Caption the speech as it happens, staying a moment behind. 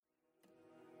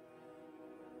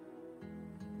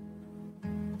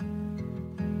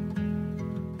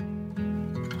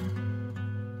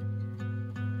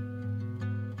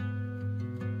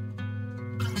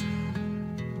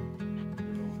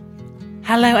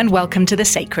Hello and welcome to The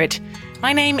Sacred.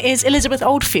 My name is Elizabeth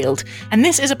Oldfield, and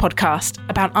this is a podcast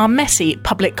about our messy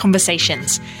public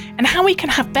conversations and how we can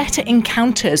have better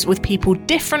encounters with people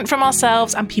different from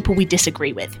ourselves and people we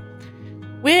disagree with.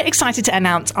 We're excited to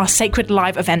announce our Sacred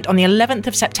Live event on the 11th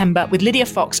of September with Lydia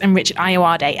Fox and Richard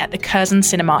Ayoade at the Curzon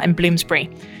Cinema in Bloomsbury.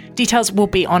 Details will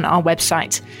be on our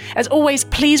website. As always,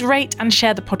 please rate and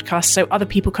share the podcast so other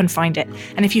people can find it.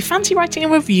 And if you fancy writing a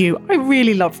review, I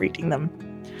really love reading them.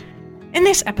 In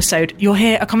this episode, you'll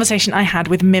hear a conversation I had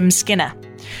with Mim Skinner.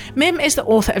 Mim is the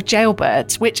author of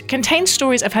Jailbirds, which contains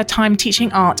stories of her time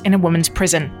teaching art in a women's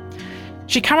prison.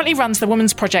 She currently runs the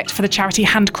Women's Project for the charity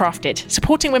Handcrafted,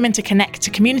 supporting women to connect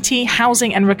to community,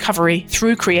 housing and recovery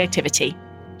through creativity.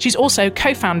 She's also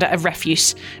co-founder of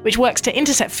Refuse, which works to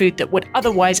intercept food that would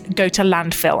otherwise go to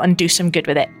landfill and do some good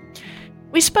with it.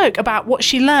 We spoke about what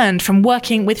she learned from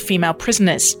working with female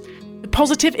prisoners, the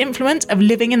positive influence of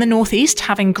living in the Northeast,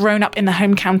 having grown up in the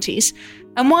home counties,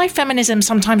 and why feminism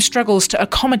sometimes struggles to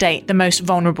accommodate the most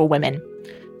vulnerable women.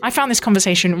 I found this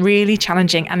conversation really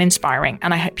challenging and inspiring,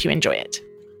 and I hope you enjoy it.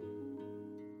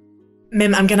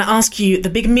 Mim, I'm going to ask you the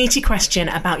big meaty question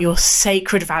about your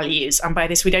sacred values. And by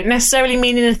this, we don't necessarily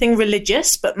mean anything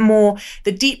religious, but more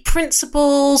the deep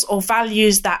principles or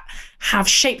values that have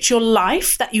shaped your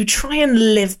life that you try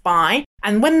and live by.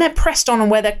 And when they're pressed on and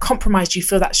where they're compromised, you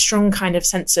feel that strong kind of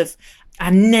sense of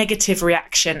a negative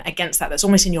reaction against that that's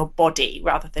almost in your body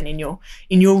rather than in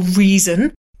your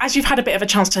reason. As you've had a bit of a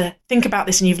chance to think about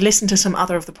this and you've listened to some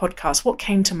other of the podcasts, what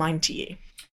came to mind to you?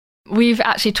 We've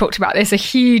actually talked about this a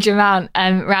huge amount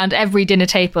around every dinner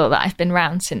table that I've been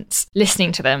around since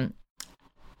listening to them.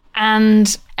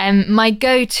 And my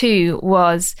go-to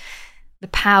was the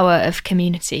power of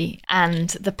community and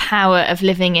the power of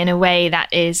living in a way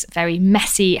that is very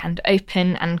messy and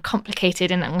open and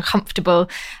complicated and uncomfortable,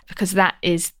 because that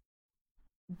is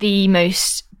the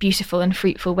most beautiful and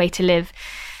fruitful way to live.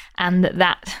 And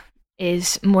that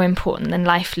is more important than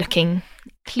life looking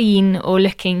clean or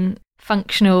looking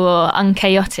functional or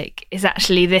unchaotic, is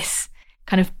actually this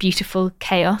kind of beautiful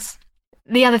chaos.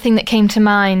 The other thing that came to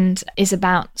mind is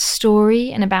about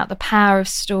story and about the power of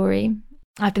story.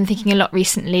 I've been thinking a lot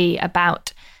recently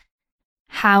about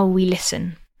how we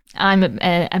listen. I'm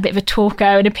a bit of a talker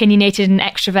and opinionated and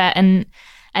extrovert, and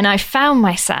I found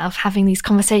myself having these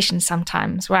conversations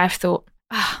sometimes where I've thought,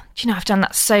 do you know, I've done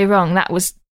that so wrong. That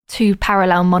was two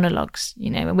parallel monologues, you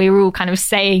know, and we were all kind of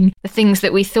saying the things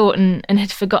that we thought and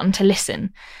had forgotten to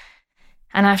listen.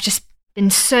 And I've just been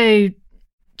so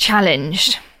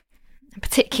challenged,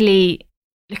 particularly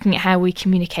looking at how we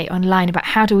communicate online, about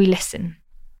how do we listen?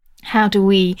 How do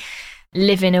we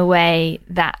live in a way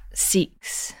that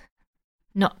seeks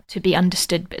not to be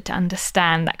understood, but to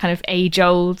understand, that kind of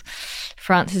age-old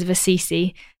Francis of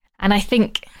Assisi. And I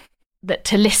think that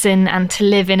to listen and to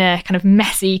live in a kind of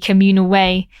messy communal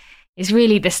way is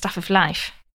really the stuff of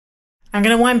life. I'm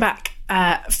going to wind back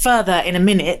further in a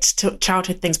minute to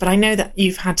childhood things, but I know that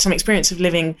you've had some experience of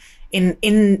living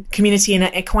in community in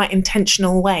a quite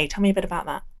intentional way. Tell me a bit about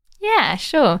that. Yeah,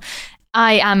 sure.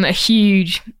 I am a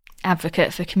huge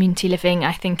advocate for community living.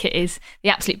 I think it is the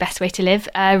absolute best way to live.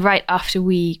 Right after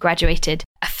we graduated,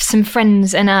 some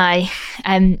friends and I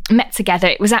met together.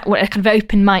 It was at a kind of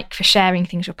open mic for sharing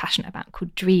things we're passionate about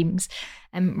called Dreams,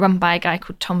 run by a guy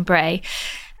called Tom Bray.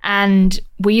 And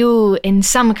we all, in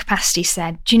some capacity,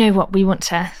 said, do you know what? We want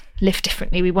to live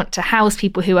differently. We want to house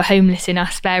people who are homeless in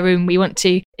our spare room. We want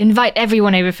to invite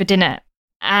everyone over for dinner.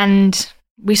 And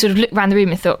we sort of looked around the room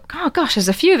and thought, oh gosh, there's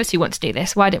a few of us who want to do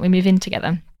this. Why don't we move in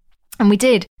together? And we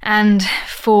did. And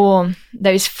for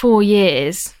those 4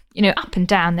 years, you know, up and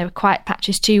down, there were quiet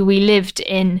patches too. We lived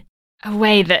in a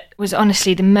way that was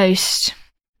honestly the most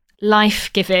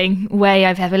life-giving way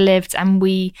I've ever lived. And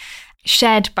we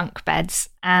shared bunk beds.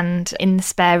 And in the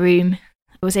spare room,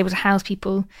 I was able to house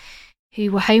people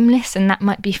who were homeless. And that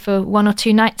might be for 1 or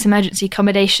 2 nights emergency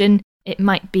accommodation. It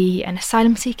might be an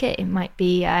asylum seeker. It might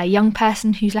be a young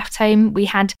person who's left home. We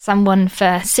had someone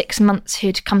for 6 months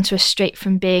who'd come to us straight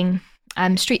from being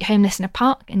street homeless in a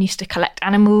park and used to collect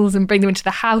animals and bring them into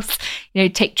the house, you know,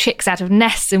 take chicks out of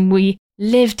nests. And we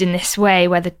lived in this way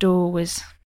where the door was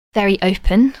very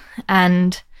open,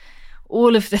 and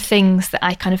all of the things that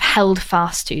I kind of held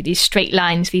fast to, these straight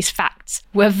lines, these facts,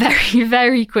 were very,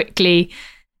 very quickly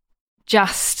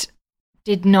just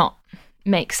did not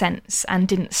make sense and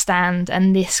didn't stand.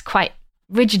 And this quite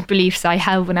rigid beliefs I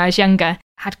held when I was younger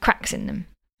had cracks in them.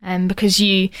 Because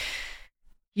you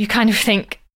kind of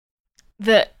think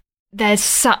that there's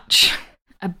such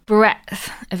a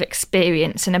breadth of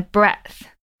experience and a breadth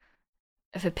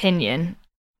of opinion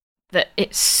that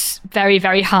it's very,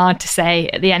 very hard to say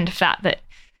at the end of that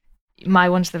my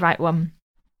one's the right one.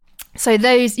 So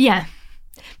those,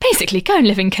 basically go and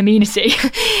live in community.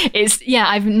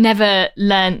 I've never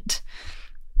learnt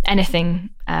anything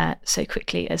so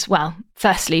quickly as well.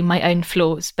 Firstly, my own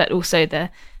flaws, but also the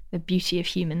beauty of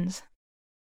humans.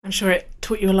 I'm sure it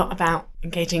taught you a lot about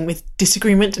engaging with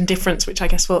disagreement and difference, which I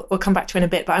guess we'll come back to in a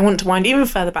bit. But I want to wind even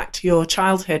further back to your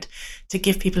childhood to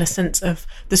give people a sense of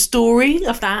the story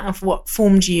of that, of what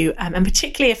formed you, and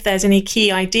particularly if there's any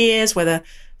key ideas, whether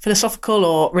philosophical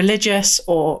or religious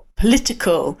or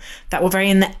political, that were very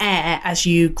in the air as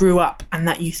you grew up and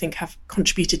that you think have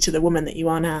contributed to the woman that you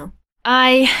are now.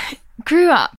 I grew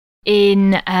up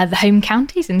in the home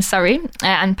counties in Surrey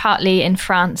and partly in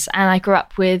France, and I grew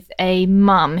up with a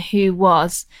mum who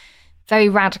was very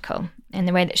radical in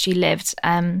the way that she lived.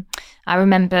 I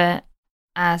remember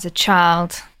as a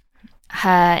child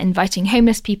her inviting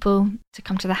homeless people to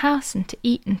come to the house and to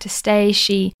eat and to stay.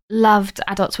 She loved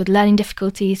adults with learning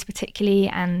difficulties particularly,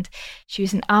 and she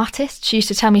was an artist. She used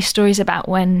to tell me stories about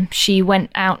when she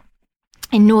went out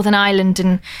in Northern Ireland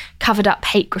and covered up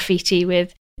hate graffiti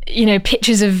with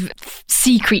pictures of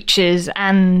sea creatures,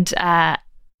 and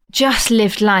just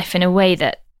lived life in a way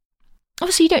that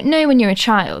obviously you don't know when you're a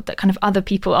child, that kind of other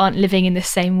people aren't living in the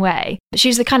same way. But she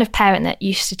was the kind of parent that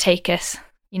used to take us,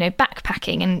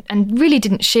 backpacking and really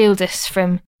didn't shield us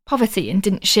from poverty and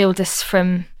didn't shield us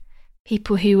from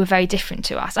people who were very different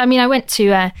to us. I mean, I went to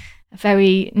a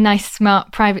very nice,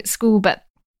 smart private school, but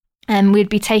we'd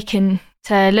be taken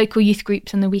to local youth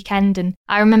groups on the weekend, and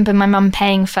I remember my mum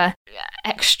paying for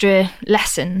extra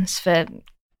lessons for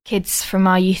kids from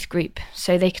our youth group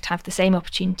so they could have the same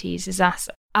opportunities as us.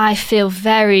 I feel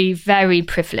very, very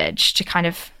privileged to kind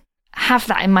of have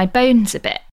that in my bones a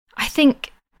bit. I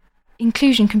think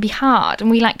inclusion can be hard, and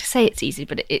we like to say it's easy,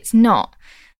 but it's not.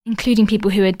 Including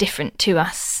people who are different to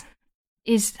us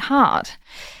is hard.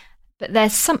 But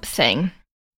there's something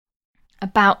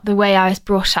about the way I was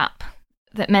brought up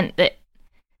that meant that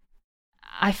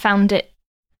I found it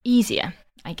easier,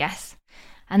 I guess.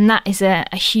 And that is a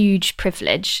huge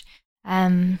privilege.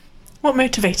 What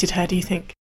motivated her, do you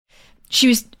think? She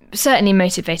was certainly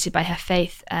motivated by her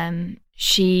faith.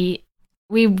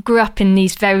 We grew up in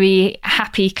these very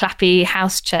happy, clappy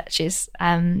house churches.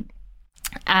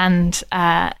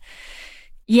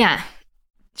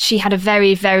 She had a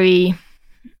very, very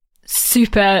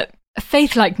super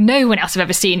faith like no one else I've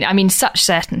ever seen. I mean, such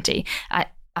certainty.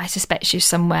 I suspect she was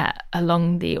somewhere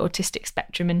along the autistic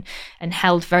spectrum and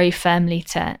held very firmly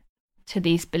to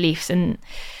these beliefs and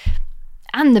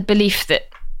the belief that,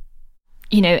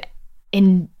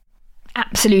 in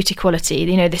absolute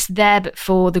equality, this there but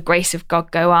for the grace of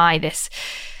God go I, this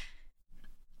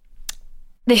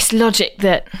logic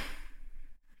that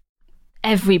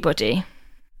everybody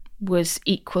was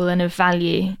equal and of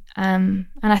value. And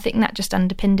I think that just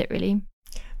underpinned it, really.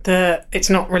 It's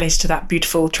not related to that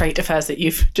beautiful trait of hers that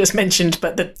you've just mentioned,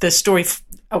 but the story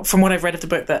from what I've read of the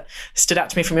book that stood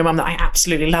out to me from your mum that I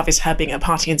absolutely love is her being at a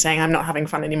party and saying, I'm not having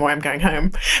fun anymore, I'm going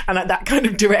home. And that kind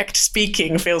of direct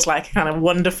speaking feels like a kind of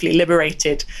wonderfully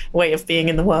liberated way of being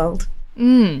in the world.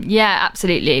 Yeah,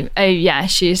 absolutely. Oh yeah,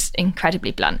 she's incredibly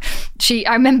blunt.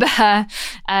 I remember her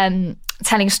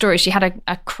telling a story. She had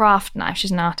a craft knife,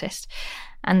 she's an artist,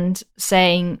 and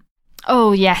saying,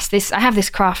 oh yes, I have this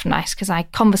craft knife because I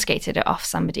confiscated it off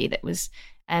somebody that was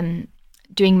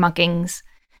doing muggings.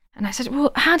 And I said,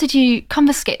 well, how did you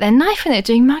confiscate their knife when they were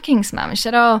doing muggings, Mum? And she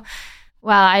said, oh,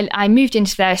 well, I moved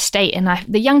into their estate and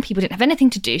the young people didn't have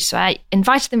anything to do, so I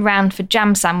invited them round for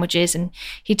jam sandwiches, and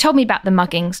he told me about the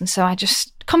muggings, and so I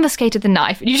just confiscated the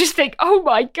knife. And you just think, oh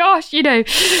my gosh,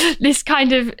 this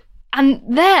kind of... And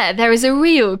there is a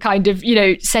real kind of,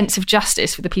 sense of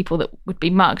justice for the people that would be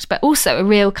mugged, but also a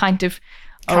real kind of,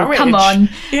 courage. Come on,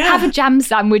 have a jam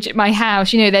sandwich at my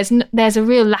house. There's a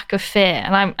real lack of fear.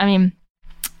 And I mean,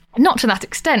 not to that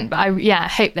extent, but I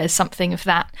hope there's something of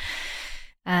that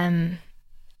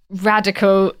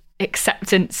radical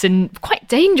acceptance and quite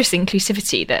dangerous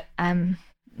inclusivity that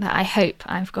I hope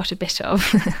I've got a bit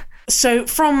of. So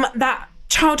from that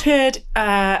childhood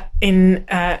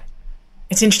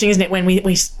it's interesting, isn't it, when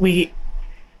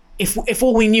if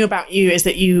all we knew about you is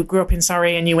that you grew up in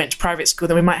Surrey and you went to private school,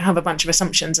 then we might have a bunch of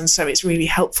assumptions. And so it's really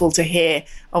helpful to hear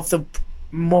of the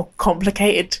more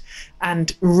complicated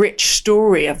and rich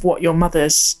story of what your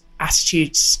mother's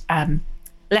attitudes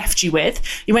left you with.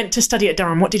 You went to study at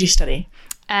Durham. What did you study?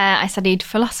 I studied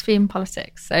philosophy and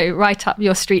politics, so right up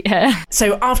your street here.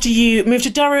 So after you moved to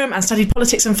Durham and studied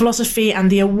politics and philosophy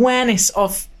and the awareness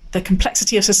of the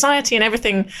complexity of society and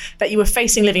everything that you were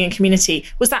facing living in community,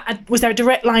 was there a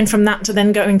direct line from that to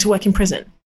then going to work in prison?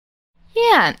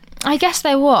 Yeah, I guess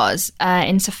there was,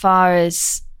 insofar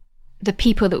as the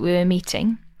people that we were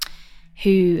meeting,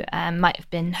 who might have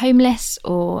been homeless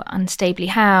or unstably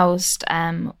housed,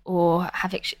 or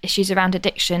have issues around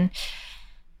addiction,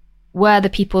 were the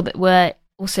people that were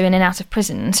also in and out of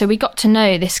prison. So we got to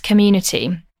know this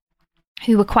community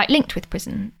who were quite linked with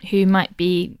prison, who might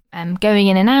be going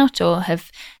in and out, or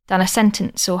have done a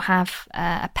sentence, or have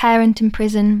a parent in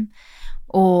prison,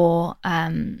 or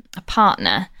a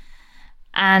partner.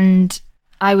 And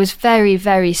I was very,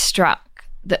 very struck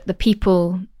that the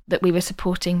people that we were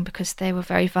supporting, because they were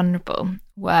very vulnerable,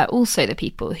 were also the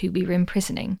people who we were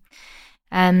imprisoning.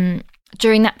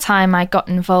 During that time, I got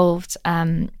involved.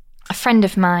 A friend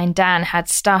of mine, Dan, had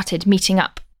started meeting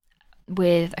up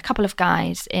with a couple of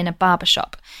guys in a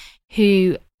barbershop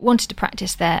who wanted to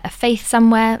practice their faith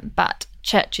somewhere, but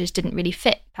churches didn't really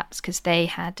fit, perhaps because they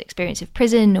had experience of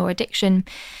prison or addiction.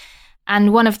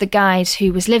 And one of the guys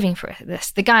who was living for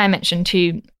this, the guy I mentioned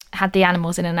who had the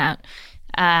animals in and out,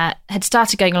 had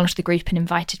started going along to the group and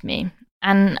invited me.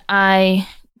 And I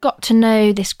got to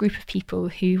know this group of people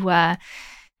who were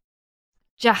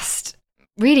just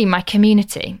really my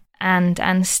community,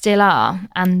 and still are.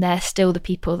 And they're still the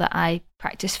people that I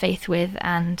practice faith with,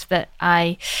 and that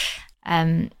I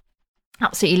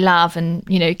absolutely love, and,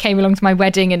 you know, came along to my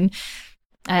wedding, and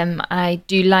I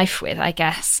do life with, I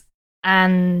guess.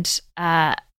 And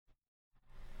that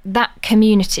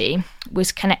community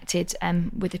was connected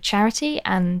with a charity,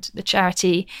 and the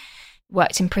charity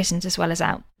worked in prisons as well as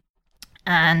out.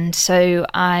 And so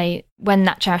when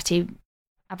that charity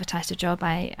advertised a job,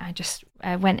 I just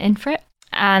went in for it.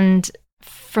 And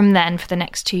from then, for the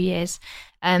next 2 years,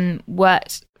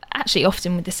 worked actually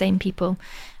often with the same people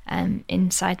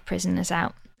inside prison as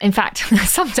out. In fact,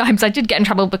 sometimes I did get in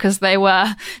trouble because they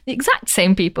were the exact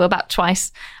same people. About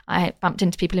twice I bumped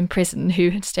into people in prison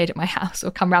who had stayed at my house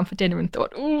or come round for dinner and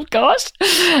thought, oh gosh,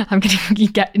 I'm going to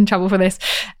get in trouble for this.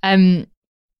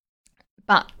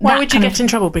 But why would you get in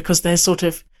trouble? Because there's sort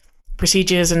of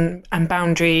procedures and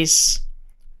boundaries.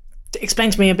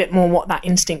 Explain to me a bit more what that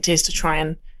instinct is to try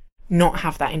and not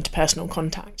have that interpersonal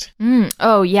contact.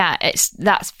 Oh yeah,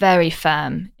 that's very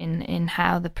firm in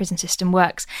how the prison system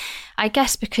works. I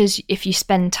guess because if you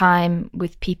spend time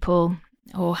with people,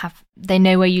 or they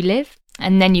know where you live,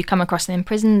 and then you come across them in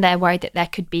prison, they're worried that there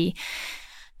could be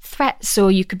threats, or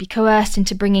you could be coerced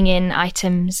into bringing in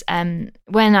items.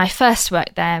 When I first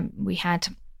worked there, we had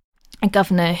a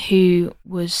governor who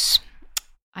was,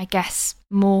 I guess,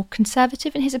 more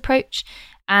conservative in his approach,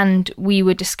 and we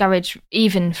were discouraged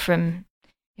even from,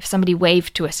 if somebody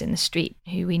waved to us in the street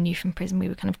who we knew from prison, we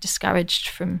were kind of discouraged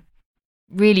from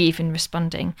really even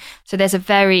responding. So there's a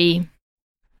very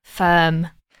firm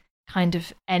kind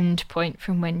of end point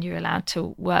from when you're allowed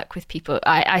to work with people.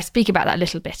 I speak about that a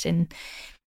little bit in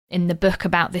the book,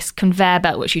 about this conveyor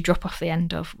belt which you drop off the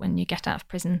end of when you get out of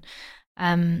prison.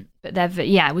 But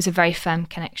it was a very firm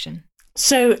connection.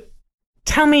 So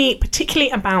tell me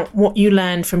particularly about what you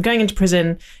learned from going into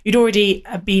prison. You'd already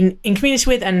been in community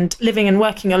with and living and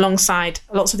working alongside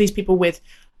lots of these people with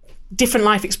different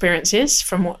life experiences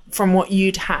from what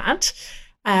you'd had.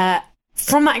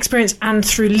 From that experience, and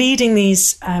through leading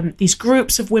these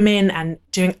groups of women and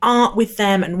doing art with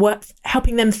them and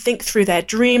helping them think through their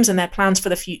dreams and their plans for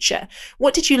the future,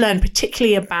 what did you learn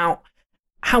particularly about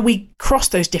how we cross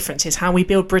those differences, how we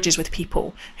build bridges with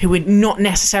people who would not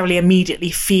necessarily immediately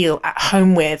feel at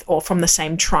home with or from the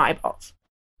same tribe of?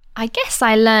 I guess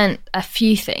I learned a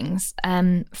few things.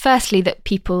 Firstly, that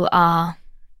people are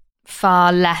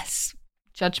far less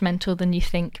judgmental than you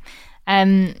think.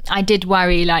 I did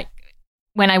worry, like,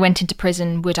 when I went into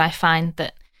prison, would I find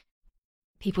that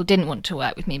people didn't want to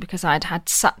work with me because I'd had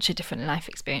such a different life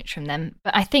experience from them?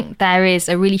 But I think there is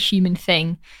a really human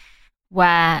thing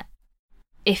where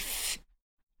if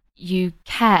you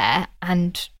care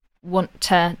and want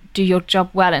to do your job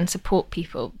well and support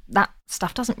people, that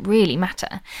stuff doesn't really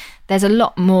matter. There's a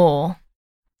lot more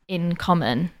in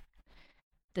common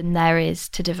than there is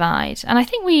to divide. And I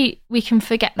think we can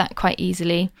forget that quite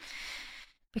easily,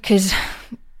 because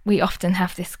we often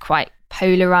have this quite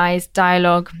polarized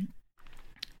dialogue.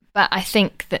 But I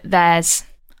think that there's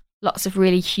lots of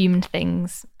really human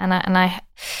things. And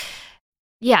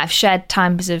I've shared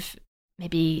times of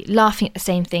maybe laughing at the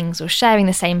same things, or sharing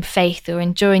the same faith, or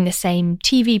enjoying the same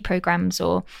TV programs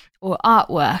or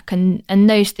artwork, and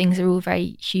those things are all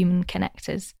very human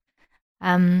connectors.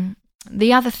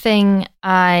 The other thing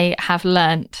I have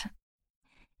learnt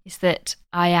is that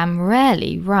I am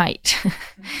rarely right.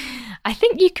 I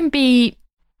think you can be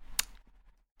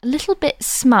a little bit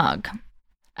smug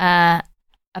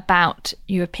about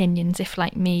your opinions if,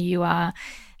 like me, you are.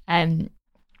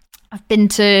 I've been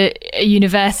to a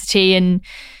university and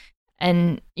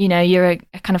and, you know, you're a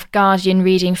kind of Guardian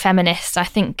reading feminist, I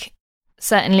think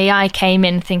certainly I came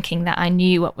in thinking that I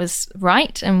knew what was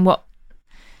right and what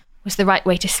was the right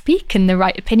way to speak and the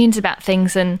right opinions about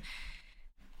things. And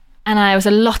I was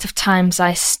a lot of times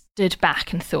I stood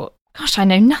back and thought, gosh, I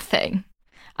know nothing.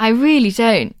 I really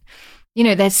don't. You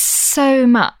know, there's so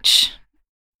much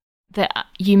that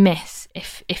you miss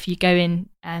if you go in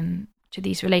to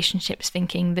these relationships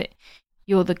thinking that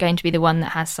you're going to be the one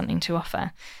that has something to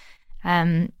offer.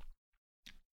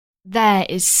 There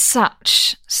is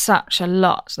such a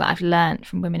lot that I've learned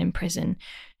from women in prison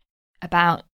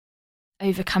about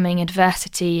overcoming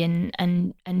adversity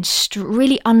and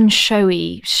really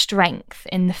unshowy strength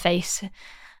in the face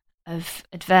of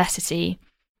adversity.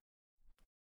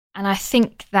 And I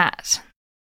think that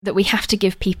we have to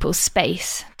give people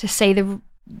space to say the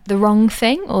wrong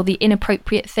thing or the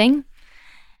inappropriate thing.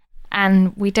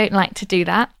 And we don't like to do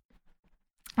that.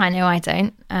 I know I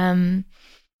don't.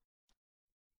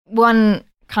 One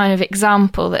kind of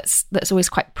example that's always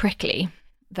quite prickly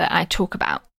that I talk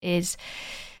about is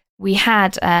we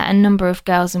had a number of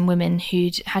girls and women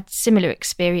who'd had similar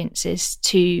experiences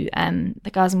to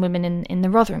the girls and women in the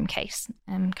Rotherham case,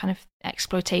 kind of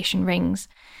exploitation rings.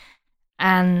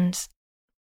 And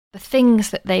the things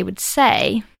that they would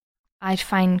say, I'd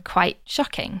find quite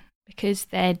shocking because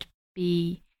they'd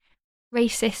be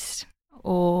racist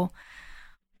or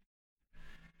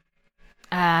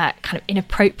kind of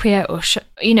inappropriate or,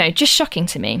 just shocking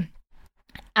to me.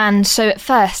 And so at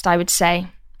first I would say,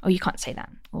 oh, you can't say that,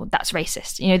 or that's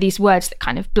racist. You know, these words that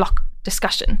kind of block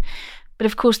discussion. But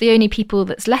of course, the only people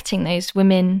that's letting those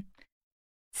women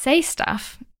say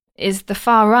stuff is the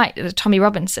far right, the Tommy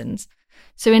Robinsons.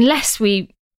 So unless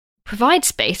we provide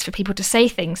space for people to say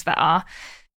things that are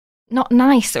not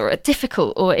nice or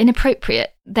difficult or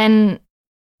inappropriate, then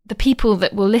the people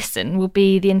that will listen will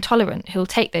be the intolerant who'll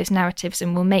take those narratives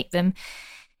and will make them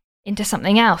into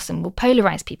something else and will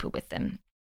polarize people with them.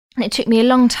 And it took me a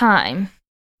long time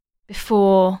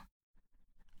before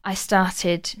I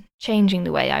started changing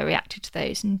the way I reacted to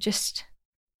those and just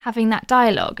having that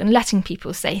dialogue and letting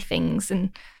people say things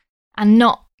and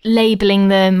not labeling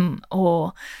them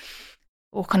or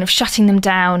kind of shutting them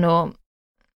down or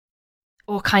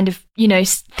kind of,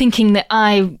 thinking that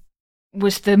I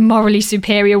was the morally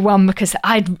superior one because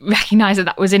I'd recognise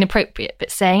that was inappropriate, but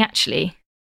saying, actually,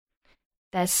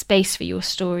 there's space for your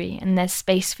story and there's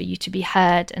space for you to be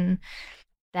heard, and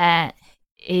there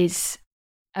is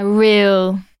a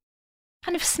real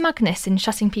kind of smugness in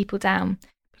shutting people down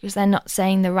because they're not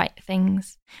saying the right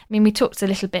things. I mean, we talked a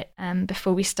little bit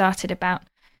before we started about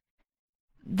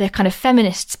the kind of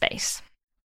feminist space.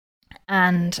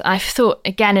 And I've thought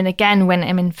again and again when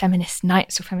I'm in feminist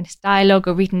nights or feminist dialogue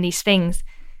or reading these things,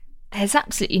 there's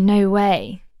absolutely no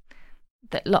way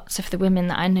that lots of the women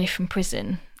that I know from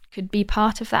prison could be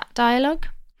part of that dialogue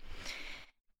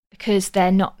because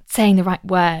they're not saying the right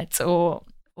words or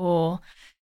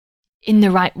in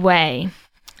the right way,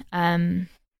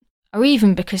 or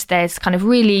even because there's kind of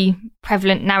really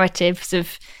prevalent narratives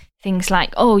of things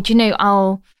like, oh,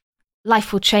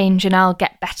 life will change and I'll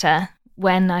get better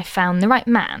when I found the right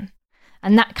man,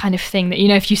 and that kind of thing that,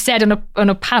 if you said on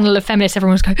a panel of feminists,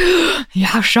 everyone was going, oh, yeah,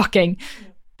 how shocking. Yeah.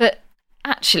 But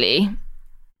actually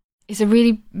is a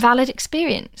really valid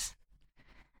experience.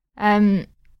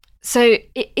 So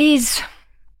it is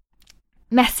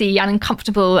messy and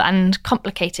uncomfortable and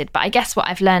complicated, but I guess what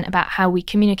I've learned about how we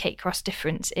communicate cross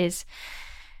difference is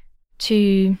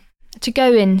to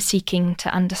go in seeking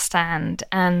to understand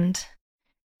and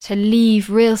to leave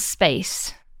real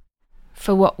space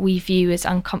for what we view as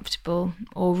uncomfortable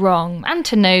or wrong, and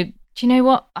to know, do you know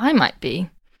what, I might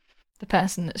be the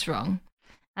person that's wrong,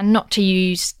 and not to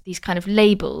use these kind of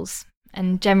labels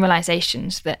and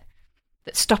generalizations that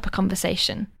stop a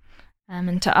conversation,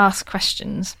 and to ask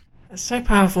questions. That's so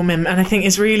powerful, Mim, and I think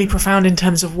it's really profound in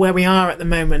terms of where we are at the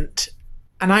moment.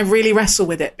 And I really wrestle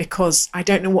with it because I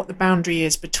don't know what the boundary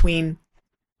is between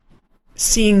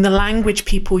seeing the language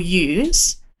people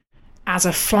use as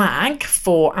a flag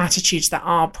for attitudes that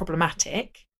are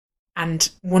problematic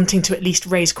and wanting to at least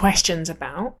raise questions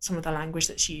about some of the language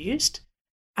that's used,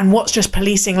 and what's just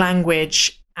policing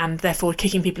language and therefore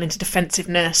kicking people into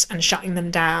defensiveness and shutting them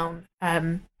down.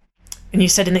 And you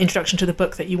said in the introduction to the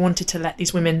book that you wanted to let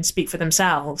these women speak for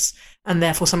themselves, and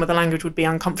therefore some of the language would be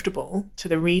uncomfortable to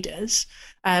the readers.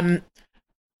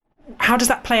 How does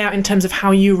that play out in terms of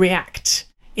how you react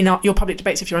in your public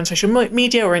debates, if you're on social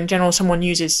media or in general someone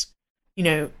uses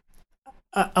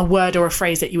a word or a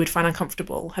phrase that you would find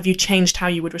uncomfortable? Have you changed how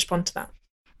you would respond to that?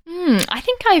 I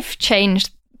think I've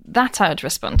changed that I would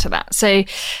respond to that. So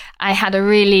I had a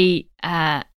really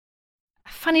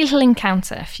funny little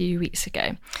encounter a few weeks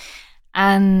ago.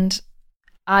 And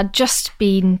I'd just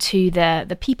been to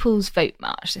the People's Vote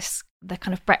March, the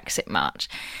kind of Brexit march.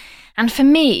 And for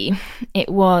me, it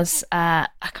was a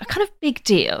kind of big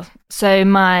deal. So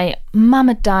my mum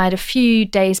had died a few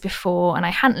days before and I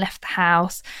hadn't left the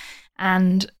house.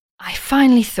 And I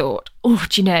finally thought, oh,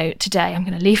 do you know, today I'm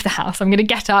going to leave the house. I'm going to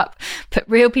get up, put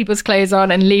real people's clothes on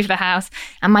and leave the house.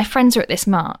 And my friends were at this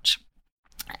march.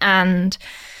 And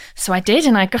so I did,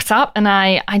 and I got up and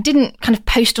I didn't kind of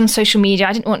post on social media.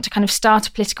 I didn't want to kind of start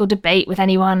a political debate with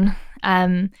anyone.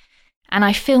 And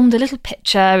I filmed a little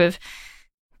picture of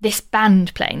this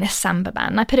band playing, this samba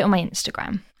band, and I put it on my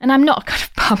Instagram. And I'm not a kind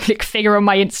of public figure on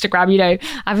my Instagram, you know,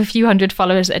 I have a few hundred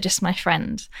followers that are just my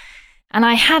friends. And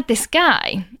I had this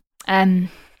guy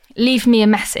leave me a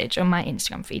message on my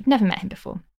Instagram feed, never met him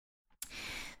before,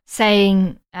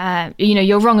 saying, you know,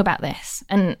 you're wrong about this.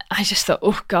 And I just thought,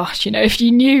 oh gosh, you know, if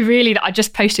you knew really that I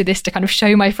just posted this to kind of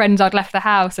show my friends I'd left the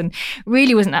house and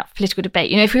really wasn't that political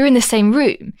debate, you know, if we were in the same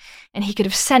room and he could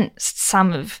have sensed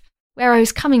some of where I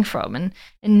was coming from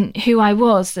and who I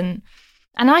was, and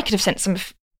I could have sensed some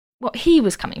of what he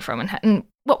was coming from and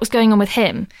what was going on with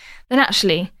him, then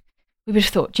actually we would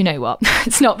have thought, you know what,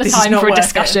 it's not the time for a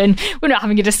discussion. We're not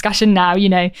having a discussion now, you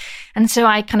know. And so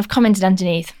I kind of commented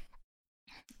underneath,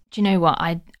 do you know what,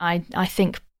 I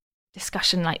think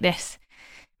discussion like this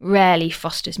rarely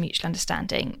fosters mutual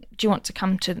understanding. Do you want to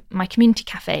come to my community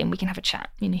cafe and we can have a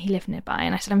chat? You know, he lived nearby.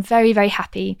 And I said, I'm very, very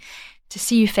happy to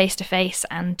see you face to face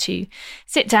and to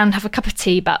sit down and have a cup of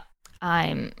tea, but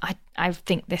I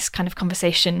think this kind of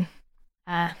conversation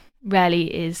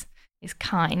rarely is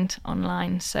kind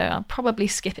online, so I'll probably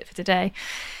skip it for today.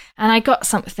 And I got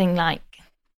something like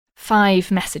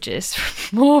 5 messages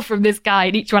more from this guy,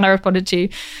 and each one I responded to,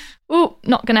 oh,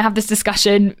 not going to have this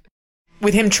discussion.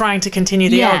 With him trying to continue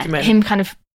the argument. Him kind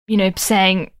of, you know,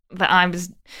 saying that I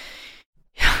was,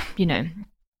 you know,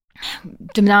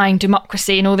 denying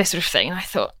democracy and all this sort of thing. And I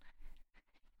thought,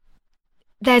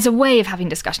 there's a way of having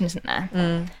discussion, isn't there?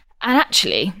 And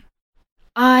actually,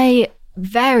 I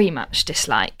very much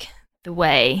dislike the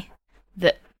way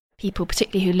that people,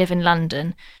 particularly who live in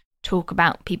London, talk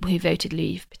about people who voted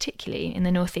Leave, particularly in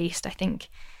the Northeast. I think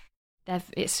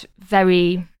it's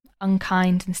very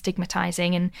unkind and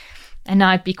stigmatising, and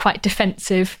I'd be quite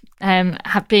defensive,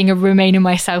 being a Remainer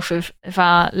myself, of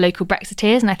our local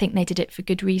Brexiteers, and I think they did it for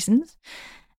good reasons.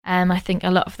 I think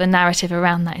a lot of the narrative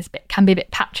around that can be a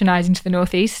bit patronising to the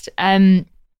Northeast. But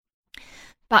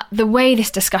the way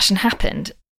this discussion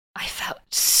happened, I felt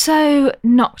so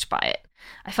knocked by it.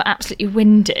 I felt absolutely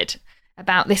winded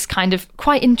about this kind of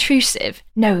quite intrusive,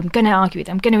 no, I'm going to argue with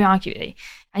you.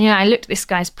 And, you know, I looked at this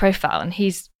guy's profile and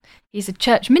he's a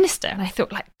church minister. And I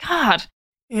thought, like, God,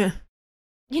 yeah,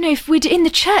 you know, if we're in the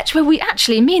church where me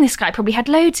and this guy probably had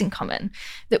loads in common,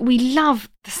 that we love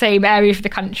the same area of the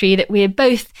country, that we're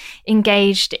both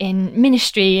engaged in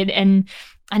ministry and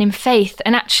in faith.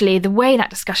 And actually the way that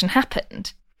discussion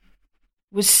happened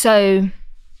was so,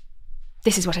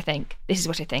 this is what I think.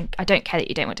 I don't care that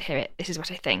you don't want to hear it. This is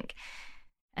what I think.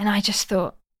 And I just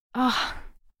thought, oh,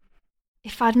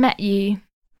 if I'd met you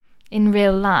in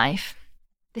real life,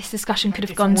 this discussion could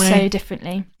have gone so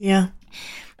differently. Yeah.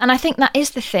 And I think that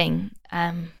is the thing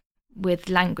with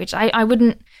language. I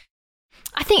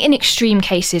think in extreme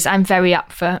cases, I'm very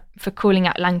up for calling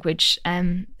out language.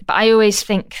 But I always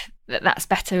think that that's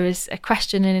better as a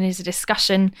question and as a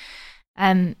discussion.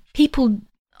 People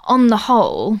on the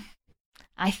whole,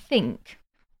 I think,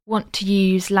 want to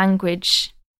use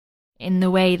language in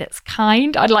the way that's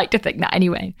kind. I'd like to think that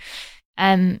anyway.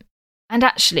 And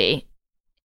actually,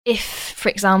 if, for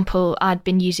example, I'd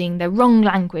been using the wrong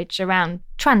language around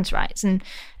trans rights and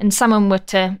someone were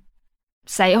to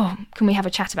say, oh, can we have a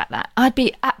chat about that? I'd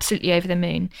be absolutely over the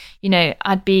moon. You know,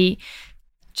 I'd be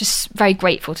just very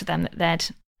grateful to them that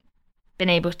they'd been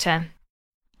able to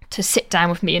sit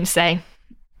down with me and say,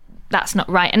 that's not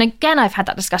right. And again, I've had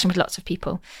that discussion with lots of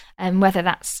people, whether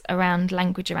that's around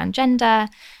language around gender,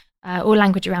 or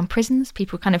language around prisons.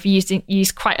 People kind of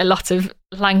use quite a lot of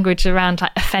language around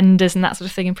like offenders and that sort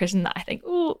of thing in prison that I think,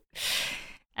 oh.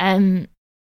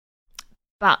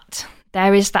 But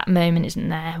there is that moment, isn't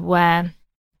there, where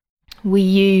we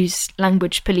use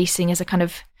language policing as a kind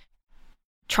of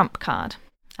trump card,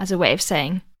 as a way of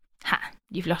saying, ha,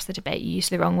 you've lost the debate, you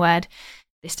used the wrong word,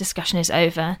 this discussion is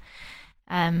over.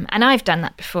 And I've done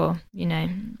that before, you know,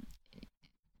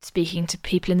 speaking to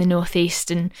people in the Northeast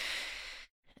and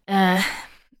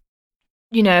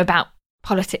you know, about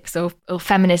politics or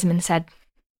feminism and said,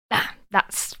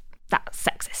 that's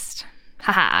sexist.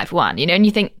 Haha, I've won, you know, and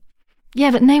you think,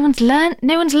 yeah, but no one's learned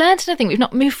anything. We've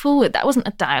not moved forward. That wasn't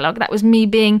a dialogue. That was me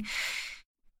being,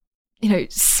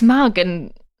 smug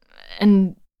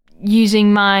and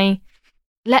using my,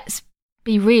 let's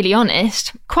be really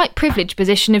honest, quite privileged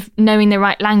position of knowing the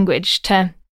right language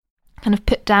to kind of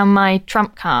put down my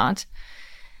trump card.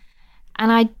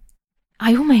 And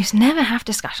I almost never have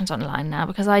discussions online now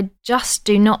because I just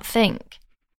do not think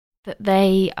that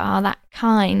they are that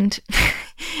kind.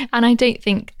 And I don't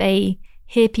think they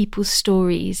hear people's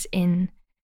stories in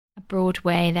a broad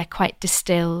way. They're quite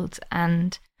distilled.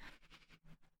 And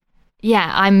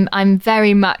yeah, I'm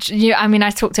very much, I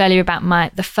talked earlier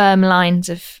about the firm lines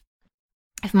of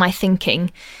my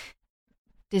thinking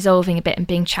dissolving a bit and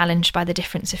being challenged by the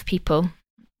difference of people.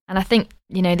 And I think,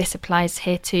 this applies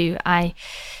here too. I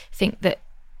think that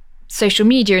social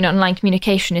media and online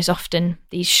communication is often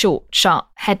these short, sharp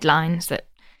headlines that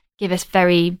give us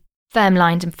very firm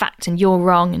lines and facts, and you're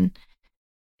wrong. And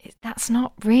that's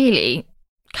not really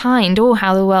kind or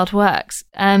how the world works.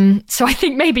 So I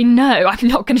think maybe no, I'm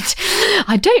not going to,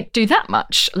 I don't do that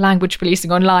much language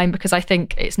policing online because I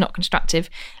think it's not constructive.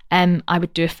 I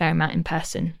would do a fair amount in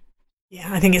person.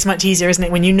 Yeah, I think it's much easier, isn't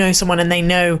it, when you know someone and they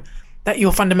know that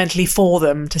you're fundamentally for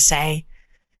them, to say,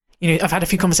 I've had a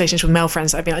few conversations with male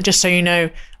friends that I've been like, just so you know,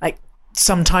 like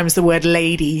sometimes the word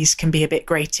ladies can be a bit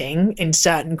grating in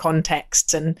certain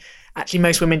contexts, and actually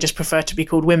most women just prefer to be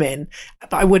called women.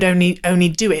 But I would only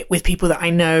do it with people that I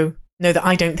know that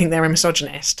I don't think they're a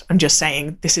misogynist. I'm just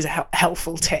saying this is a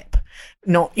helpful tip.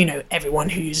 Not, everyone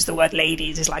who uses the word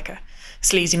ladies is like a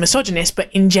sleazy misogynist,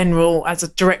 but in general, as a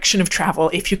direction of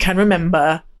travel, if you can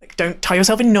remember, don't tie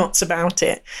yourself in knots about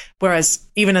it. Whereas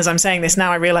even as I'm saying this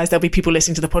now, I realize there'll be people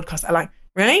listening to the podcast that are like,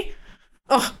 really?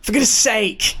 Oh, for goodness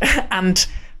sake. And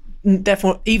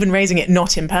therefore, even raising it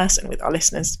not in person with our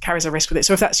listeners carries a risk with it.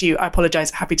 So if that's you, I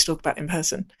apologize. Happy to talk about in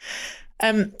person.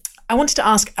 I wanted to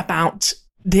ask about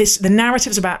the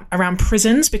narratives around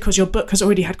prisons, because your book has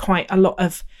already had quite a lot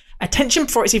of attention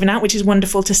before it's even out, which is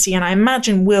wonderful to see, and I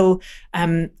imagine will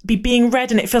be being read.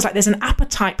 And it feels like there's an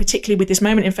appetite, particularly with this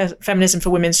moment in feminism,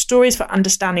 for women's stories, for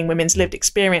understanding women's lived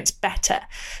experience better.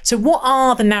 So what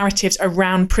are the narratives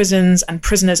around prisons and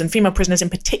prisoners, and female prisoners in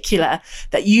particular,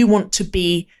 that you want to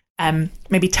be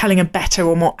maybe telling a better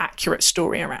or more accurate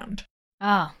story around?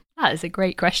 That is a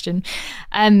great question.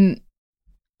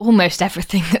 Almost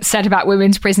everything that's said about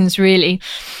women's prisons, really.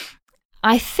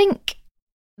 I think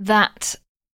that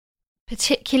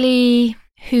particularly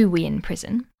who we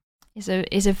imprison is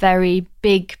a very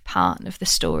big part of the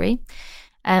story.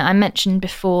 I mentioned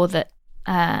before that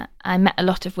I met a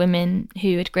lot of women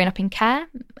who had grown up in care.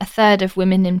 A third of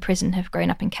women in prison have grown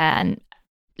up in care, and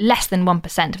less than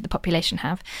 1% of the population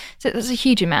have. So that's a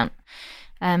huge amount.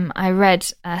 I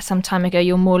read some time ago,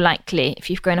 you're more likely, if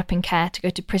you've grown up in care, to go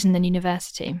to prison than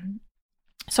university.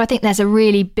 So I think there's a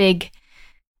really big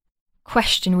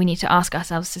question we need to ask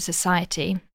ourselves as a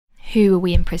society. Who are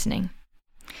we imprisoning?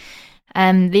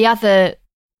 The other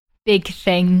big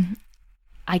thing,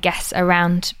 I guess,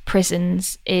 around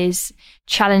prisons is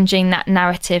challenging that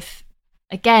narrative.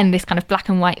 Again, this kind of black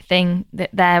and white thing that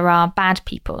there are bad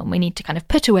people and we need to kind of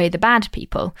put away the bad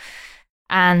people,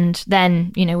 and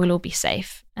then, we'll all be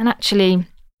safe. And actually,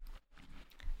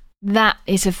 that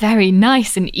is a very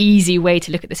nice and easy way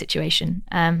to look at the situation.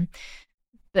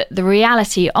 But the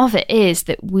reality of it is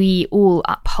that we all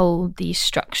uphold these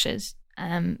structures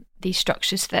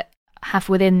that have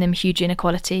within them huge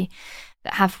inequality,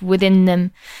 that have within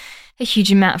them a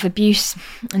huge amount of abuse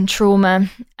and trauma,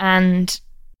 and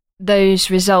those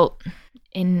result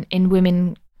in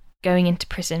women going into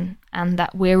prison, and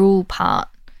that we're all part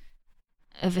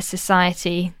of a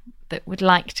society that would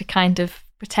like to kind of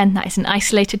pretend that it's an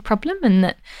isolated problem and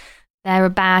that there are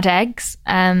bad eggs.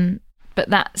 But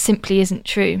that simply isn't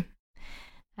true.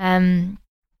 And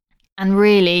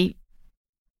really,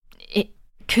 it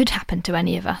could happen to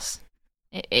any of us.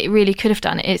 It really could have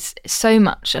done. It's so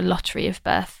much a lottery of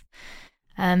birth.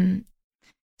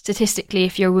 Statistically,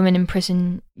 if you're a woman in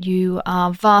prison, you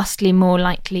are vastly more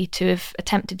likely to have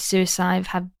attempted suicide,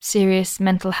 have serious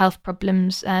mental health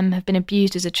problems, have been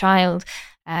abused as a child,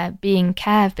 be in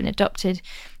care, have been adopted.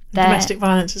 Domestic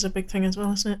violence is a big thing as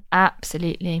well, isn't it?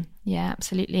 Absolutely. Yeah,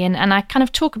 absolutely. And I kind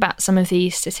of talk about some of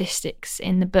these statistics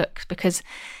in the book, because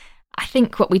I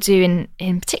think what we do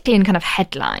in particularly in kind of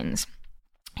headlines,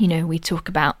 we talk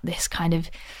about this kind of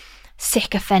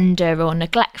sick offender or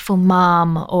neglectful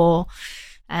mum or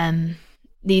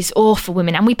these awful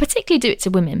women. And we particularly do it to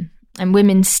women, and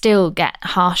women still get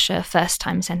harsher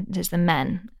first-time sentences than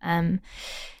men.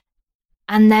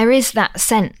 And there is that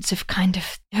sense of kind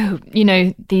of,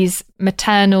 these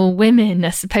maternal women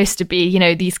are supposed to be,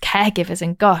 these caregivers,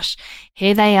 and gosh,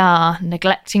 here they are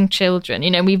neglecting children.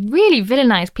 We really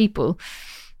villainize people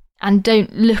and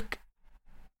don't look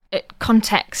at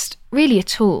context really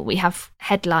at all. We have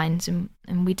headlines and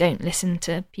we don't listen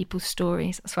to people's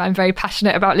stories. That's why I'm very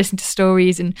passionate about listening to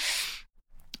stories and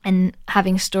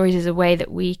having stories as a way that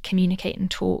we communicate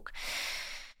and talk.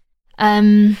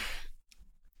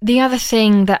 The other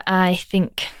thing that I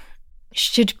think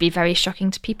should be very shocking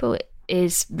to people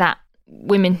is that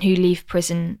women who leave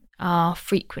prison are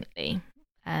frequently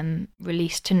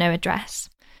released to no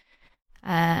address,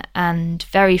 and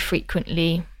very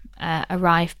frequently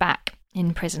arrive back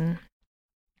in prison,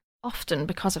 often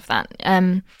because of that.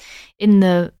 In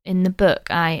the book,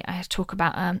 I talk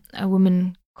about a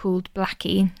woman called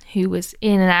Blackie who was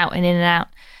in and out,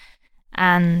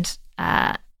 and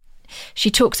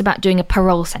she talks about doing a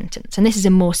parole sentence, and this is a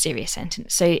more serious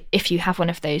sentence. So if you have one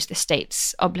of those, the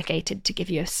state's obligated to give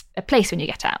you a place when you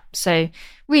get out. So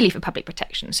really for public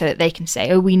protection, so that they can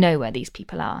say, oh, we know where these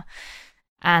people are.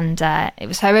 And it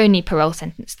was her only parole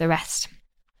sentence. The rest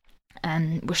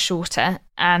was shorter.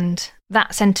 And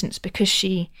that sentence, because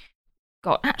she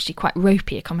got actually quite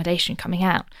ropey accommodation coming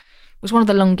out, was one of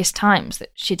the longest times that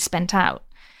she'd spent out.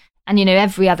 And,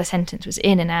 every other sentence was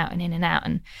in and out and in and out.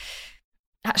 And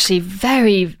actually,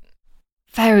 very,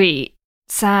 very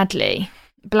sadly,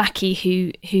 Blackie,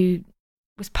 who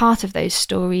was part of those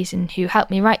stories and who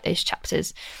helped me write those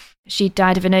chapters, she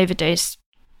died of an overdose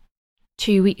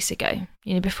 2 weeks ago,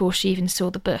 before she even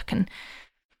saw the book. And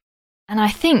I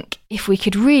think if we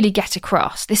could really get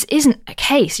across, this isn't a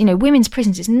case, women's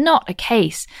prisons is not a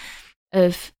case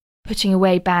of putting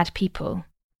away bad people.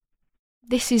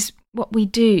 This is what we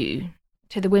do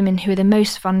to the women who are the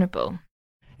most vulnerable.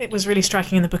 It was really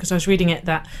striking in the book as I was reading it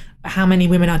that how many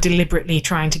women are deliberately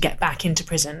trying to get back into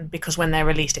prison because when they're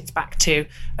released, it's back to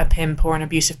a pimp or an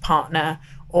abusive partner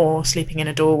or sleeping in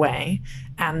a doorway.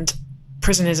 And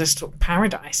prison is a sort of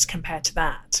paradise compared to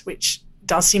that, which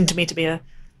does seem to me to be a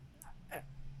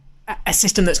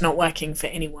system that's not working for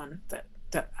anyone. That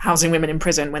housing women in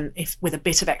prison, when if with a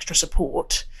bit of extra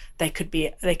support, they could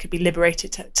be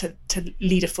liberated to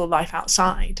lead a full life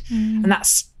outside. And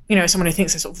that's, someone who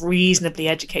thinks they're sort of reasonably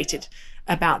educated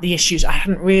about the issues. I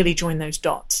hadn't really joined those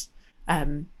dots.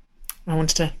 I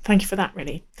wanted to thank you for that,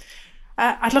 really.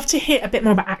 I'd love to hear a bit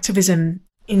more about activism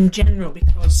in general,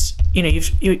 because,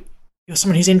 you're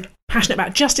someone who's passionate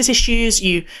about justice issues.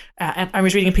 I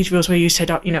was reading a piece of yours where you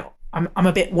said, I'm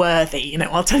a bit worthy.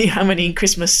 I'll tell you how many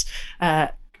Christmas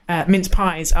mince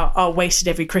pies are wasted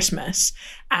every Christmas.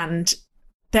 And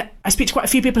that I speak to quite a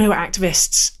few people who are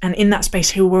activists and in that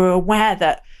space who were aware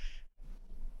that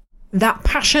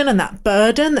passion and that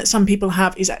burden that some people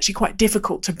have is actually quite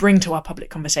difficult to bring to our public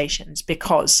conversations,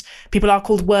 because people are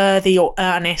called worthy or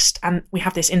earnest, and we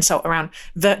have this insult around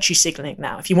virtue signaling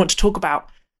now. If you want to talk about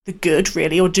the good,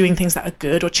 really, or doing things that are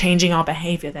good or changing our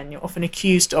behaviour, then you're often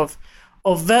accused of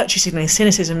virtue signaling.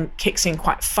 Cynicism kicks in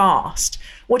quite fast.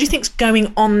 What do you think's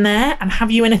going on there? And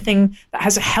have you anything that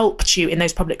has helped you in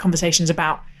those public conversations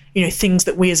about, things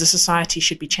that we as a society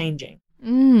should be changing?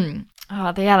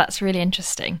 Oh, yeah, that's really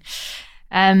interesting.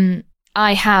 I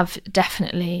have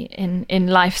definitely in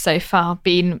life so far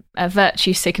been a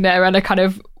virtue signaler and a kind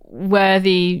of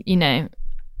worthy,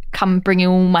 come bringing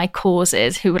all my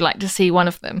causes, who would like to see one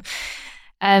of them.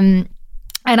 And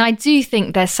I do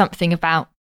think there's something about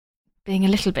being a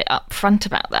little bit upfront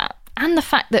about that. And the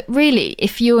fact that really,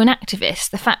 if you're an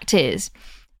activist, the fact is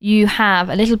you have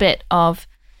a little bit of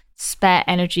spare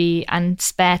energy and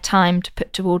spare time to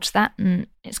put towards that. And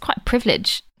it's quite a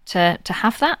privilege to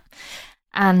have that.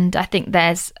 And I think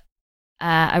there's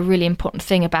a really important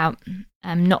thing about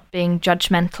not being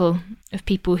judgmental of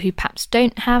people who perhaps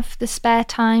don't have the spare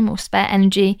time or spare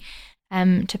energy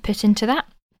to put into that.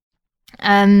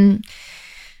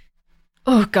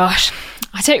 Oh gosh,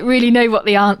 I don't really know what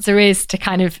the answer is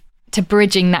to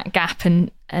bridging that gap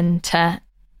and to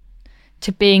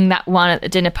being that one at the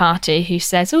dinner party who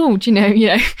says, oh, do you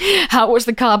know, what's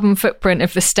the carbon footprint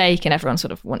of the steak? And everyone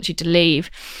sort of wants you to leave.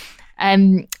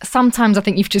 Sometimes I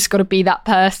think you've just got to be that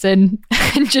person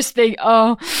and just think,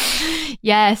 oh,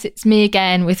 yes, it's me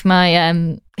again with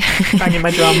my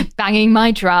banging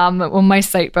my drum on my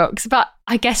soapbox, but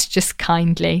I guess just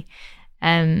kindly,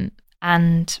 and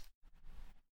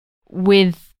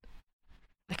with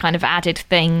the kind of added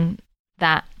thing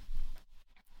that,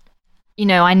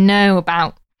 I know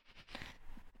about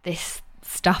this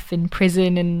stuff in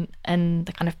prison and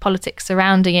the kind of politics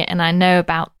surrounding it, and I know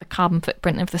about the carbon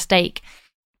footprint of the steak,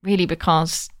 really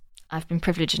because I've been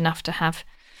privileged enough to have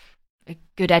a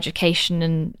good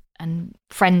education and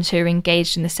friends who are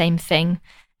engaged in the same thing,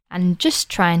 and just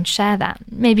try and share that.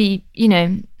 Maybe,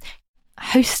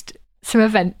 host some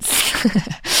events.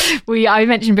 I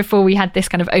mentioned before we had this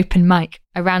kind of open mic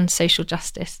around social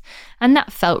justice, and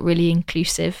that felt really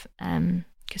inclusive,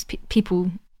 because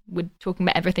people were talking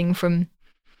about everything from,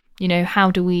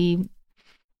 how do we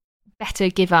better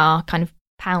give our kind of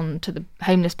pound to the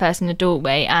homeless person in a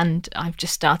doorway, and I've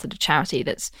just started a charity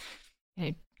that's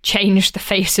changed the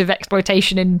face of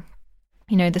exploitation in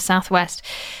the Southwest.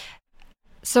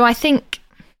 So I think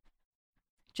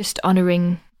just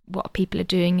honouring what people are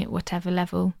doing at whatever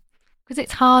level, because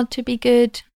it's hard to be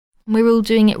good. We're all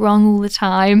doing it wrong all the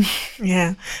time.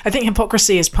 Yeah, I think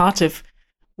hypocrisy is part of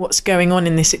what's going on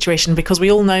in this situation, because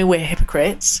we all know we're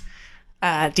hypocrites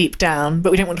deep down,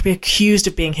 but we don't want to be accused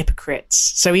of being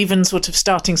hypocrites. So even sort of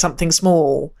starting something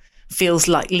small feels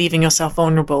like leaving yourself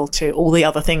vulnerable to all the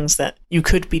other things that you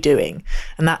could be doing.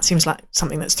 And that seems like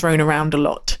something that's thrown around a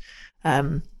lot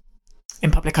in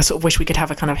public. I sort of wish we could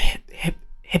have a kind of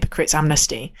hypocrites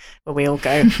amnesty where we all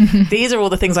go, these are all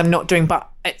the things I'm not doing, but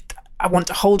I want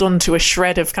to hold on to a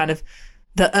shred of kind of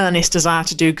the earnest desire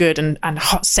to do good and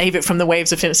save it from the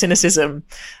waves of cynicism.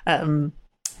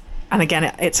 And again,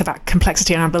 it's about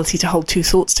complexity and our ability to hold two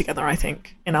thoughts together, I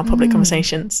think, in our public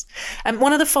conversations. And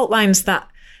one of the fault lines that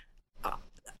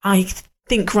I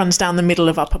think runs down the middle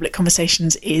of our public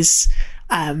conversations is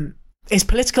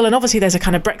political. And obviously there's a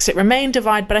kind of Brexit Remain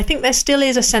divide, but I think there still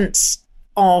is a sense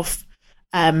of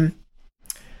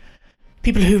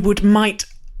people who might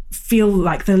feel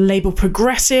like the label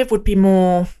progressive would be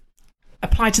more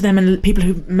applied to them, and people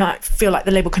who might feel like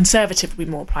the label conservative would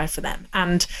be more applied for them.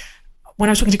 And when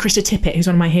I was talking to Krista Tippett, who's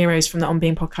one of my heroes from the On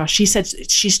Being podcast, she said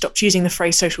she stopped using the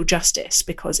phrase social justice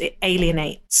because it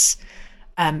alienates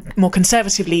more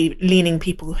conservatively leaning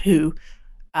people who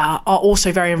are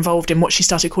also very involved in what she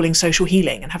started calling social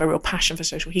healing and have a real passion for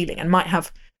social healing, and might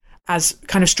have as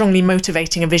kind of strongly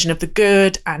motivating a vision of the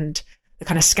good and the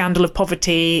kind of scandal of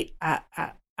poverty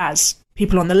as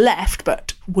people on the left,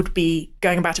 but would be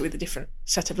going about it with a different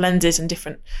set of lenses and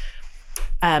different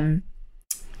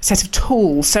set of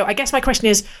tools. So I guess my question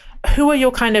is, who are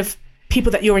your kind of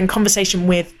people that you're in conversation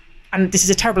with? And this is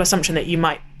a terrible assumption that you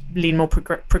might lean more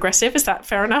progressive. Is that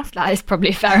fair enough? That is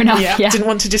probably fair enough. Yeah. Didn't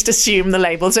want to just assume the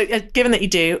label. So given that you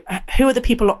do, who are the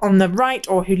people on the right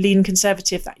or who lean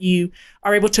conservative that you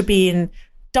are able to be in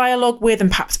dialogue with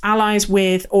and perhaps allies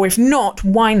with? Or if not,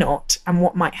 why not? And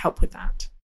what might help with that?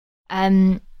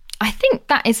 I think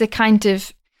that is a kind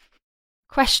of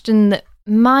question that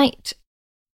might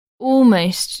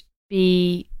almost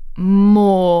be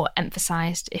more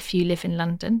emphasised if you live in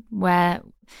London, where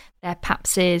there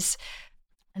perhaps is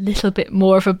a little bit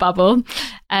more of a bubble.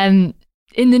 In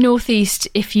the Northeast,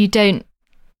 if you don't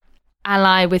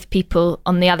ally with people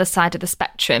on the other side of the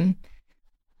spectrum,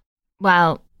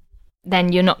 well,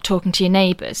 then you're not talking to your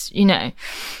neighbours, And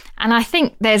I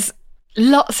think there's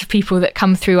lots of people that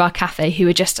come through our cafe who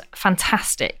are just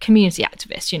fantastic community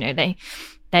activists.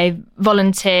 They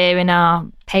volunteer in our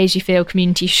pay-as-you-feel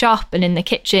community shop and in the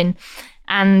kitchen.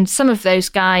 And some of those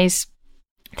guys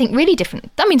think really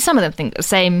different. I mean, some of them think the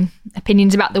same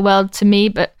opinions about the world to me,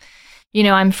 but,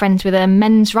 I'm friends with a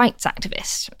men's rights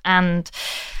activist and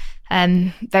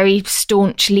very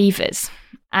staunch leavers.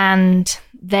 And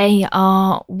they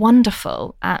are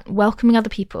wonderful at welcoming other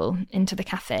people into the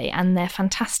cafe, and they're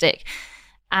fantastic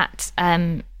at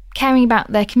caring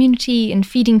about their community and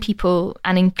feeding people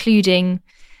and including.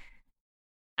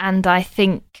 And I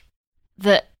think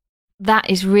that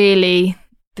is really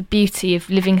the beauty of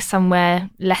living somewhere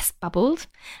less bubbled.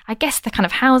 I guess the kind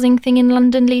of housing thing in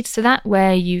London leads to that,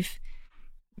 where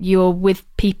you're with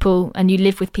people and you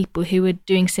live with people who are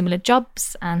doing similar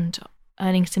jobs and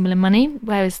earning similar money,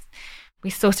 whereas we're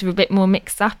sort of a bit more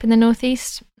mixed up in the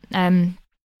Northeast.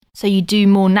 So you do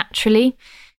more naturally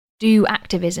do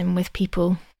activism with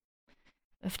people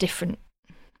of different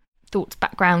thoughts,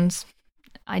 backgrounds,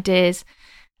 ideas.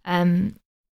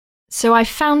 So I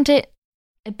found it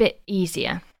a bit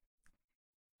easier,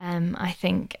 I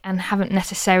think, and haven't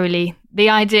necessarily the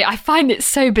idea. I find it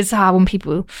so bizarre when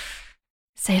people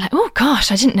say like, "Oh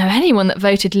gosh, I didn't know anyone that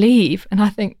voted Leave," and I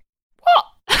think, what?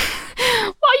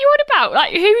 What are you on about?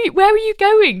 Like, where are you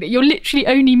going? That you're literally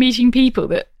only meeting people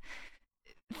that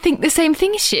think the same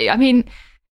thing as you. I mean,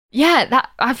 yeah, that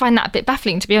I find that a bit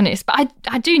baffling, to be honest. But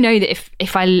I do know that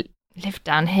if I lived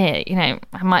down here,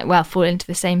 I might well fall into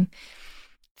the same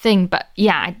thing. But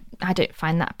yeah, I don't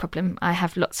find that a problem. I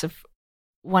have lots of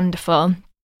wonderful,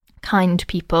 kind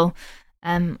people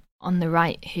on the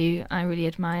right who I really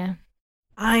admire.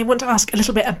 I want to ask a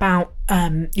little bit about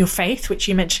your faith, which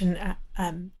you mentioned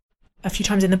a few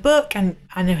times in the book, and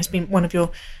I know has been one of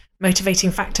your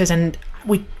motivating factors. And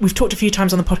we've talked a few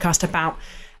times on the podcast about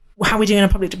how we're doing in our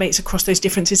public debates across those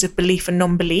differences of belief and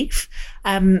non-belief.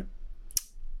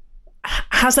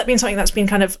 Has that been something that's been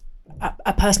kind of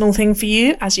a personal thing for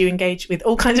you as you engage with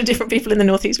all kinds of different people in the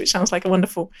Northeast, which sounds like a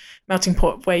wonderful melting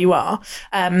pot of where you are?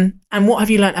 And what have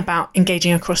you learnt about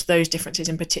engaging across those differences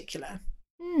in particular?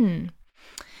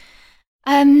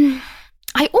 I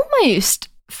almost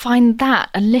find that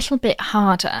a little bit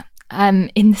harder,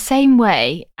 in the same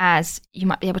way as you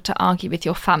might be able to argue with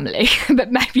your family,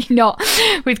 but maybe not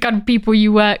with kind of people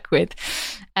you work with.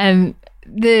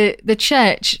 The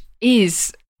church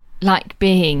is like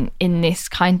being in this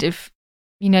kind of,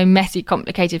 messy,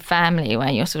 complicated family where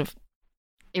you're sort of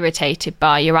irritated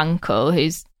by your uncle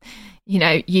who's,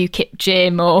 UKIP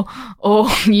Jim, or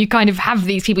you kind of have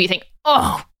these people you think,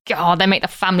 oh God, they make the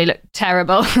family look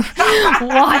terrible.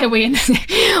 Why are we in this?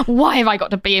 Why have I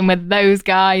got to be in with those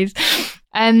guys?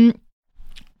 But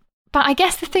I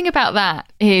guess the thing about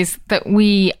that is that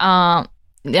we are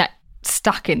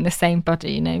stuck in the same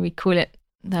body. We call it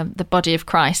the body of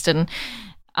Christ, and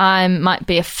I might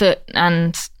be a foot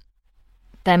and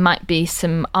there might be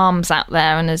some arms out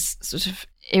there, and as sort of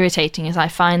irritating as I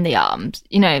find the arms,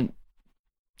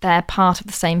 they're part of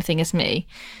the same thing as me.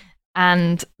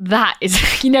 And that is,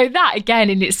 that again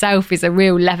in itself is a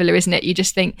real leveler, isn't it? You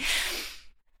just think,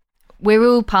 we're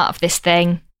all part of this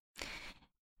thing.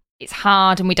 It's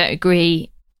hard and we don't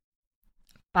agree,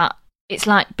 but it's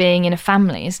like being in a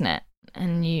family, isn't it?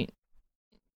 And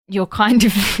you're kind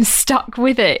of stuck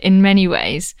with it in many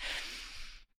ways.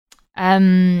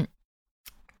 I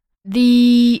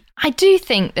do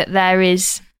think that there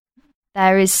is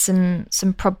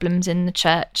some problems in the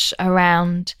church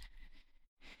around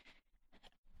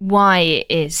why it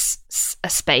is a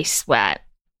space where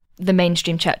the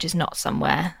mainstream church is not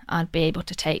somewhere I'd be able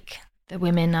to take the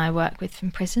women I work with from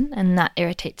prison, and that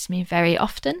irritates me very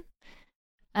often.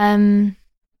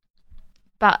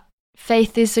 But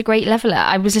faith is a great leveler.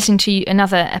 I was listening to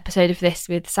another episode of this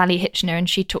with Sally Hitchner, and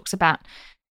she talks about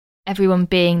everyone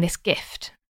being this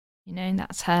gift, and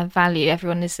that's her value.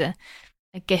 Everyone is a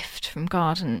gift from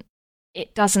God, and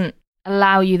it doesn't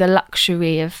allow you the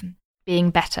luxury of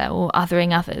being better or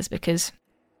othering others, because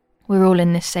we're all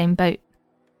in this same boat.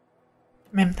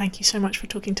 Mim, thank you so much for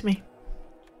talking to me.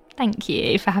 Thank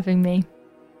you for having me.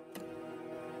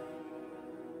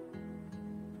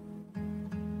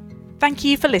 Thank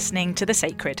you for listening to The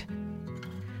Sacred.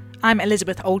 I'm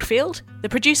Elizabeth Oldfield. The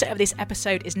producer of this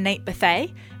episode is Nate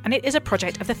Bethay, and it is a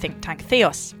project of the think tank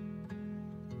Theos.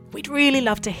 We'd really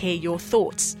love to hear your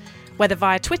thoughts, whether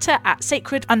via Twitter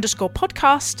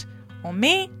 @sacred_podcast, or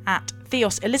me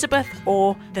 @TheosElizabeth,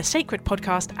 or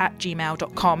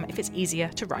thesacredpodcast@gmail.com if it's easier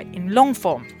to write in long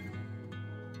form.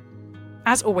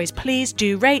 As always, please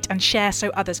do rate and share so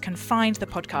others can find the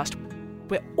podcast.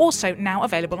 We're also now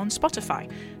available on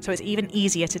Spotify, so it's even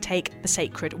easier to take The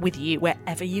Sacred with you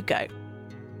wherever you go.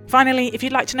 Finally, if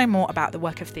you'd like to know more about the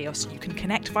work of Theos, you can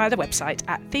connect via the website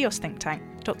at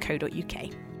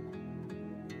theosthinktank.co.uk.